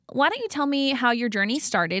why don't you tell me how your journey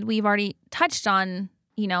started? We've already touched on,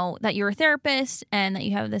 that you're a therapist and that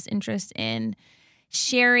you have this interest in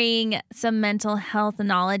sharing some mental health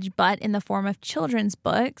knowledge, but in the form of children's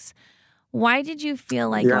books. Why did you feel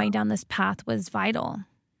like going down this path was vital?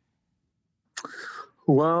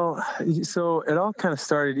 Well, so it all kind of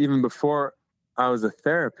started even before I was a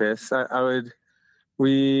therapist. Our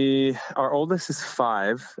oldest is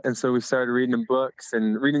 5. And so we started reading the books,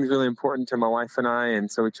 and reading is really important to my wife and I.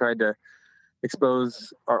 And so we tried to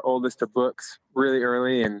expose our oldest to books really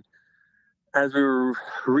early. And as we were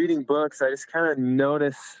reading books, I just kind of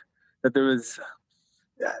noticed that there was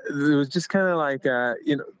just kind of like, there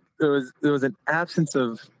was an absence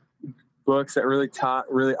of books that really taught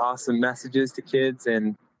really awesome messages to kids,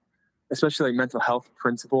 and especially like mental health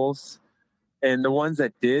principles. And the ones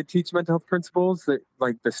that did teach mental health principles, that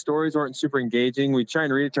like the stories weren't super engaging. We'd try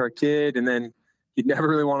and read it to our kid, and then he'd never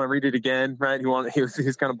really want to read it again, right? He was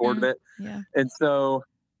kind of bored of it. Yeah. And so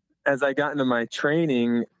as I got into my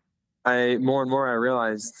training, more and more I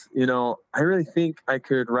realized, I really think I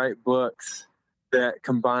could write books that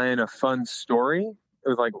combine a fun story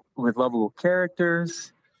with lovable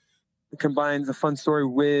characters. It combines a fun story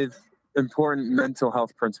with important mental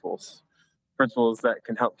health principles that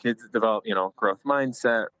can help kids develop, growth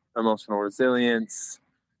mindset, emotional resilience,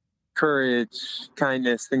 courage,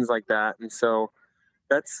 kindness, things like that. And so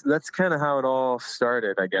that's kind of how it all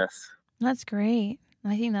started, I guess. That's great.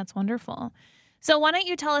 I think that's wonderful. So why don't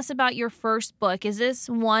you tell us about your first book? Is this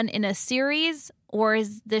one in a series, or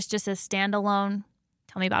is this just a standalone?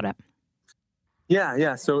 Tell me about it.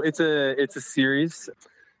 Yeah. So it's a series.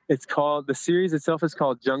 The series itself is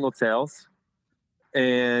called Jungle Tales.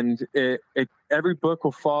 And every book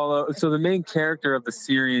will follow. So the main character of the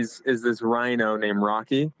series is this rhino named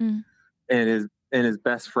Rocky, and his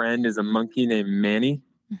best friend is a monkey named Manny.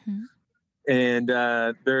 Mm-hmm. And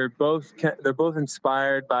they're both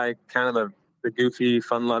inspired by kind of the goofy,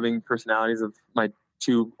 fun-loving personalities of my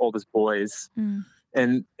 2 oldest boys.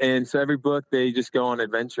 And so every book they just go on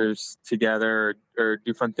adventures together or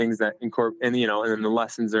do fun things that incorporate, and then the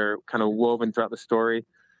lessons are kind of woven throughout the story.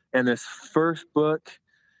 And this first book,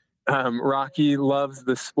 Rocky loves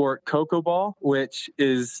the sport Coco Ball, which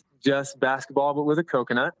is just basketball but with a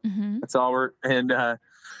coconut. Mm-hmm. That's all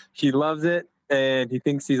he loves it, and he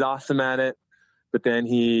thinks he's awesome at it. But then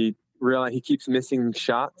he keeps missing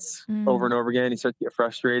shots over and over again. He starts to get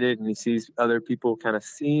frustrated, and he sees other people kind of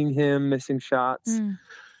seeing him missing shots.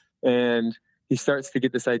 And he starts to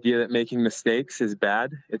get this idea that making mistakes is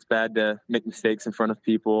bad. It's bad to make mistakes in front of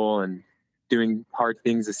people, and doing hard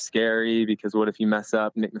things is scary because what if you mess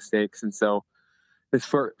up and make mistakes? And so this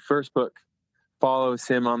first book follows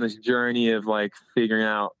him on this journey of like figuring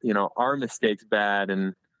out, are mistakes bad,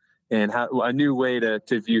 and how a new way to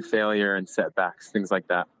view failure and setbacks, things like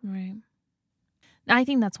that. Right. I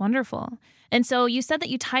think that's wonderful. And so you said that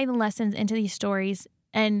you tie the lessons into these stories,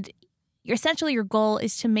 and essentially your goal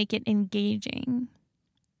is to make it engaging.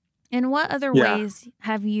 In what other ways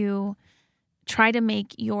have you tried to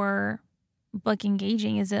make your book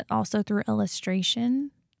engaging? Is it also through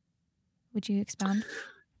illustration? Would you expound?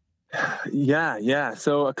 Yeah.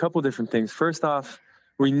 So a couple different things. First off,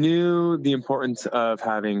 we knew the importance of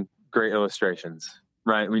having great illustrations,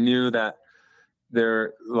 right? We knew that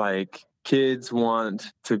they're like kids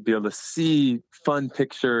want to be able to see fun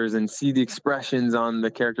pictures and see the expressions on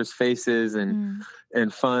the characters' faces and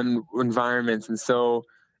fun environments. And so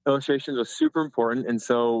illustrations was super important. And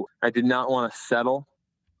so I did not want to settle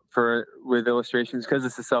with illustrations because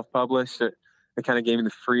it's a self-published. It kind of gave me the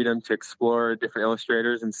freedom to explore different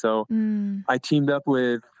illustrators. And so I teamed up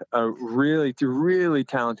with a really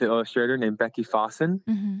talented illustrator named Becky Fossen.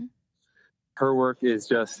 Mm-hmm. Her work is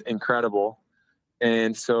just incredible.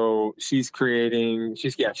 And so she's created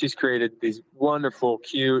these wonderful,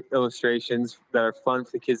 cute illustrations that are fun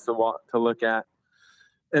for the kids to look at.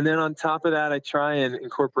 And then on top of that, I try and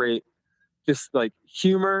incorporate just like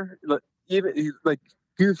humor, even like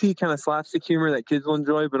goofy kind of slapstick humor that kids will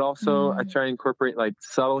enjoy, but also I try and incorporate like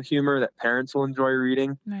subtle humor that parents will enjoy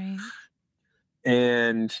reading. Right.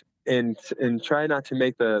 And try not to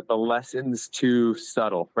make the lessons too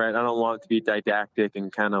subtle, right? I don't want it to be didactic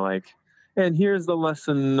and kind of like, and here's the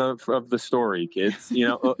lesson of the story, kids.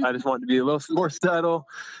 I just want it to be a little more subtle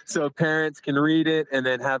so parents can read it and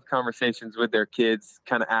then have conversations with their kids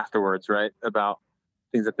kind of afterwards, right? About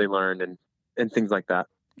things that they learned and things like that.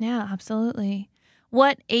 Yeah, absolutely.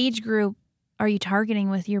 What age group are you targeting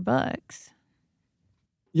with your books?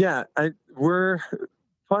 Yeah, we're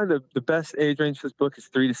probably the best age range for this book is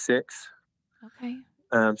 3 to 6. Okay.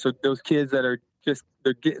 So those kids that are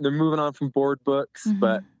they're moving on from board books, Mm-hmm.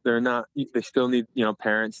 but they still need,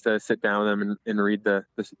 parents to sit down with them and read the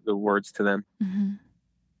words to them. Mm-hmm.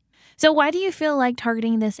 So why do you feel like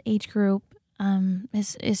targeting this age group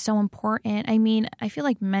is so important? I mean, I feel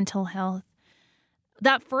like mental health,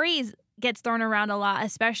 that phrase gets thrown around a lot,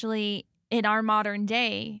 especially in our modern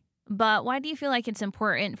day. But why do you feel like it's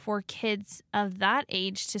important for kids of that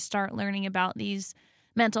age to start learning about these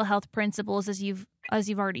mental health principles, as you've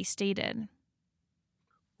already stated?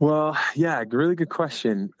 Well, yeah, really good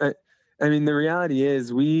question. I mean, the reality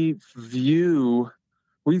is we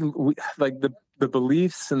like the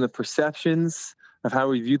beliefs and the perceptions of how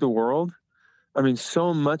we view the world. I mean,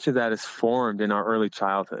 so much of that is formed in our early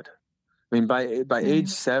childhood. I mean, by age Right.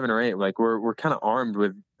 7 or 8, like we're kind of armed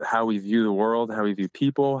with how we view the world, how we view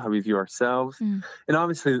people, how we view ourselves. Mm. And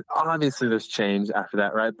obviously there's change after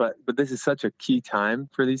that, right? But this is such a key time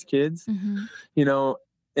for these kids, Mm-hmm.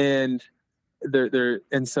 and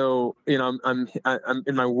and so, I'm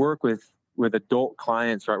in my work with adult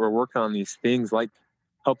clients, right? We're working on these things like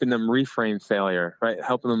helping them reframe failure, right?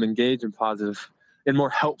 Helping them engage in positive and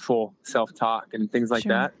more helpful self-talk and things like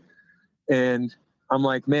Sure. that. And I'm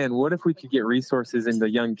like, man, what if we could get resources into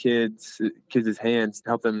young kids' hands to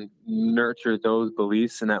help them nurture those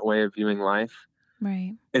beliefs and that way of viewing life?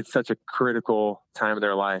 Right. It's such a critical time of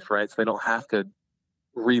their life, right? So they don't have to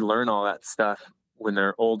relearn all that stuff when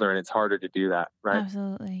they're older, and it's harder to do that, right?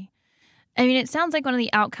 Absolutely. I mean, it sounds like one of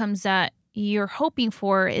the outcomes that you're hoping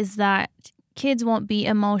for is that kids won't be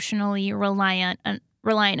emotionally reliant on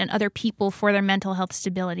other people for their mental health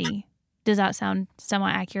stability. Does that sound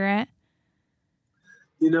somewhat accurate?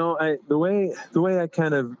 The way I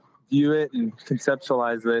kind of view it and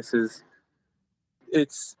conceptualize this is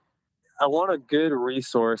it's I want a good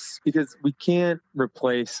resource because we can't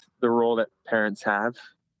replace the role that parents have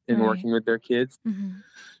in Right. working with their kids. Mm-hmm.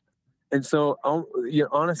 And so,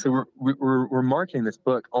 honestly, we're marketing this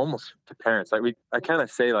book almost to parents. Like I kind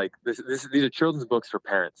of say, like these are children's books for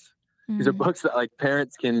parents. These are Mm. books that like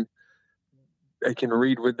parents can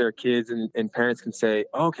read with their kids, and parents can say,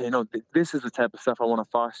 okay, no, this is the type of stuff I want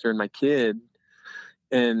to foster in my kid,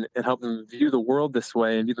 and help them view the world this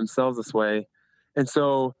way and view themselves this way. And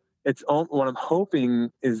so, what I'm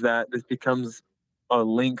hoping is that this becomes a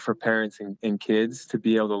link for parents and kids to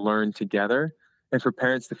be able to learn together, and for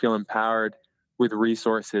parents to feel empowered with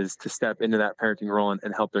resources to step into that parenting role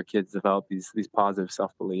and help their kids develop these positive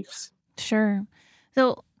self beliefs. Sure.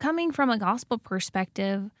 So, coming from a gospel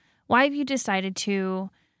perspective, why have you decided to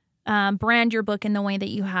brand your book in the way that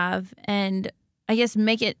you have, and I guess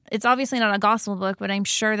it's obviously not a gospel book, but I'm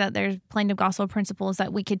sure that there's plenty of gospel principles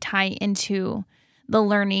that we could tie into the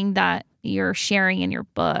learning that you're sharing in your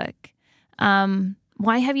book.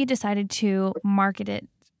 Why have you decided to market it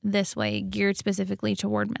this way, geared specifically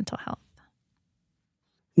toward mental health?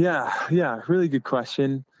 Yeah, really good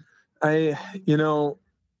question. I, you know,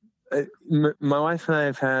 my wife and I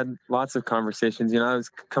have had lots of conversations. I was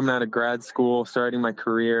coming out of grad school, starting my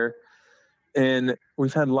career, and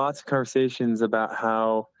we've had lots of conversations about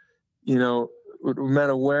how, no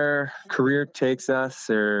matter where career takes us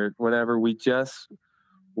or whatever, we just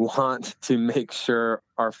want to make sure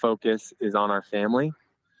our focus is on our family.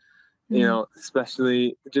 Mm.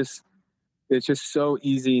 Especially it's just so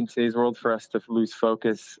easy in today's world for us to lose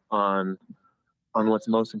focus on what's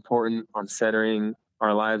most important, on centering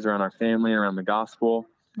our lives around our family, around the gospel.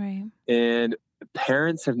 Right. And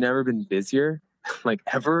parents have never been busier, like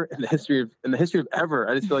ever in the history of ever.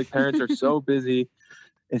 I just feel like parents are so busy.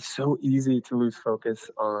 It's so easy to lose focus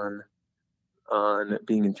on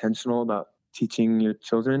being intentional about teaching your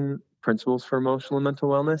children principles for emotional and mental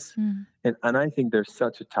wellness. Mm. And I think there's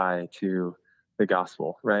such a tie to the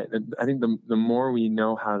gospel, right? And I think the more we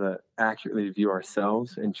know how to accurately view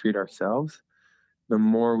ourselves and treat ourselves, the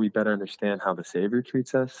more we better understand how the Savior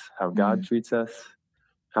treats us, how God Mm. treats us,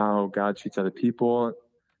 how God treats other people.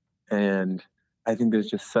 And I think there's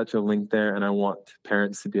just such a link there. And I want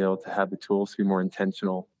parents to be able to have the tools to be more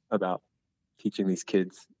intentional about teaching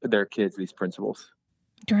their kids, these principles.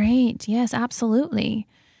 Great. Yes, absolutely.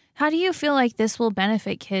 How do you feel like this will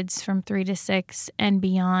benefit kids from 3 to 6 and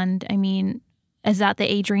beyond? I mean, is that the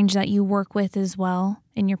age range that you work with as well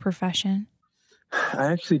in your profession? I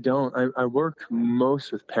actually don't. I work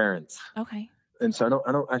most with parents. Okay. And so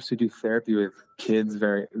I don't actually do therapy with kids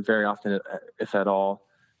very, very often, if at all.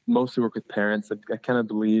 Mostly work with parents. I kind of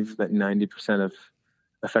believe that 90% of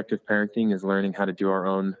effective parenting is learning how to do our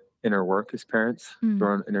own inner work as parents, do Mm.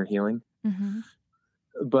 our own inner healing. Mm-hmm.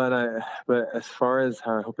 But as far as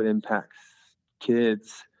how I hope it impacts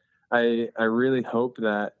kids, I really hope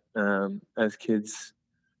that as kids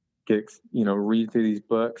read through these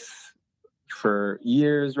books, for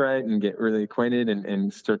years, right? And get really acquainted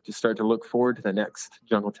and start to look forward to the next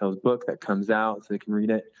Jungle Tales book that comes out so they can read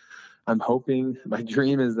it. I'm hoping, my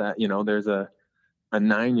dream is that, there's a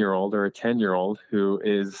 9-year-old or a 10-year-old who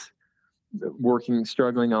is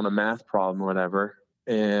struggling on a math problem or whatever.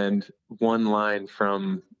 And one line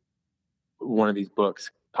from one of these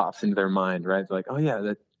books pops into their mind, right? They're like, oh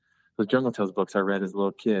yeah, those Jungle Tales books I read as a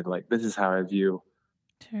little kid, like this is how I view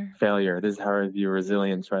failure. This is how I view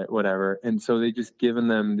resilience, right? Whatever. And so they just given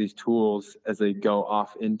them these tools as they go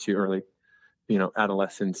off into early,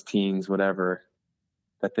 adolescence, teens, whatever,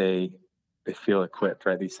 that they feel equipped,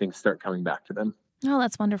 right? These things start coming back to them. Oh,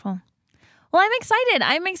 that's wonderful. Well, I'm excited.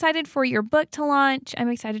 I'm excited for your book to launch. I'm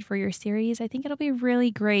excited for your series. I think it'll be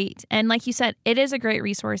really great. And like you said, it is a great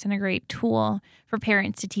resource and a great tool for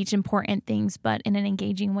parents to teach important things, but in an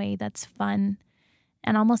engaging way that's fun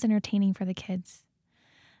and almost entertaining for the kids.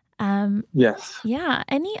 Yes. Yeah.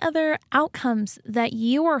 Any other outcomes that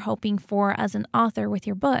you are hoping for as an author with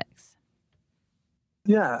your books?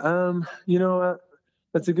 Yeah.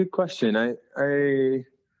 That's a good question. I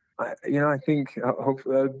think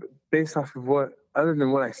hopefully, based off of other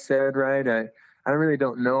than what I said, right? I really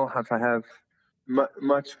don't know if I have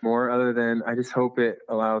much more other than I just hope it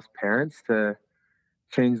allows parents to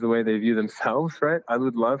change the way they view themselves, right? I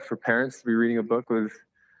would love for parents to be reading a book with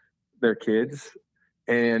their kids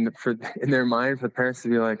and in their mind for the parents to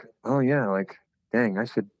be like, oh yeah, like, dang,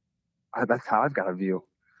 that's how I've got to view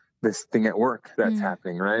this thing at work that's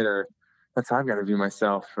happening, right? Or that's how I've got to view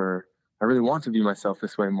myself, or I really want to view myself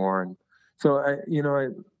this way more. And so I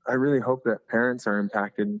really hope that parents are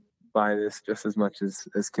impacted by this just as much as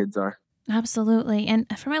kids are. Absolutely. And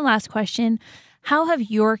for my last question, how have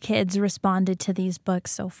your kids responded to these books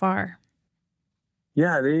so far?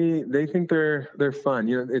 Yeah, they think they're fun.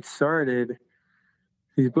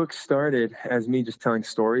 These books started as me just telling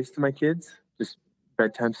stories to my kids, just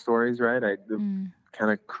bedtime stories, right? I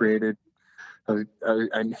kind of created,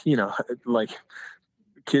 like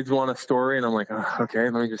kids want a story, and I'm like, oh, okay,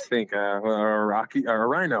 let me just think. A Rocky or a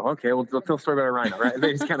rhino. Okay, well, tell a story about a rhino, right? And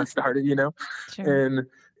they just kind of started, Sure.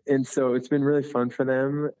 and so it's been really fun for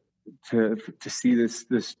them to see this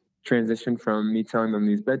transition from me telling them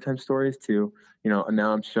these bedtime stories to, now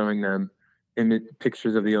I'm showing them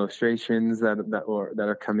pictures of the illustrations that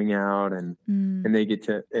are coming out, and they get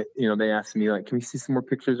to, they ask me like, can we see some more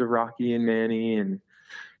pictures of Rocky and Manny, and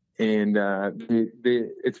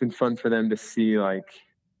it's been fun for them to see like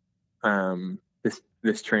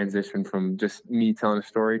this transition from just me telling a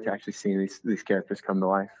story to actually seeing these characters come to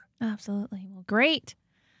life. Absolutely. Well, great.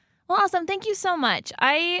 Well, awesome. Thank you so much.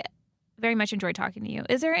 I very much enjoyed talking to you.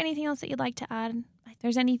 Is there anything else that you'd like to add? If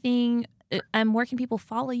there's anything, where can people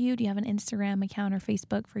follow you? Do you have an Instagram account or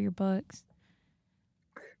Facebook for your books?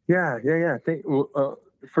 Yeah.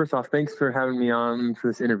 First off, thanks for having me on for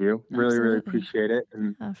this interview. Really, really appreciate it.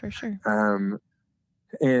 And for sure. So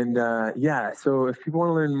if people want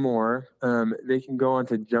to learn more, they can go on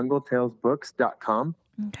to jungletalesbooks.com.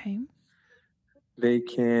 Okay. They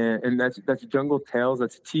can, and that's Jungle Tales.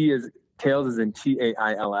 That's Tales is in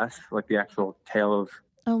TAILS, like the actual tail of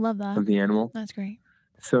love that. Of the animal. That's great.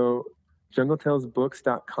 So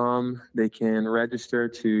jungletalesbooks.com, they can register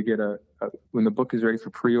to get when the book is ready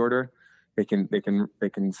for pre-order, they can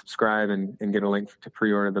subscribe and get a link to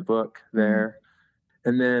pre-order the book there.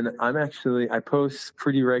 And then I post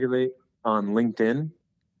pretty regularly on LinkedIn,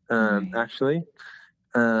 actually.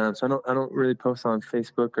 So I don't really post on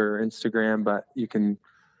Facebook or Instagram, but you can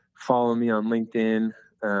follow me on LinkedIn.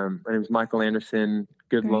 My name is Michael Anderson.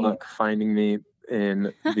 Good luck finding me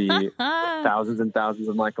in the thousands and thousands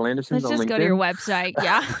of Michael Andersons on LinkedIn. Let's just go to your website.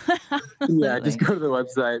 Yeah. Yeah, just go to the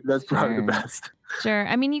website. That's probably the best. Sure.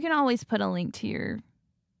 I mean, you can always put a link to your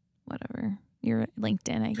your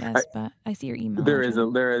LinkedIn, I guess, but I see your email. There is a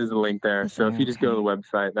link there. So if you just go to the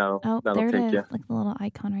website, that'll take you. Like the little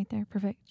icon right there. Perfect.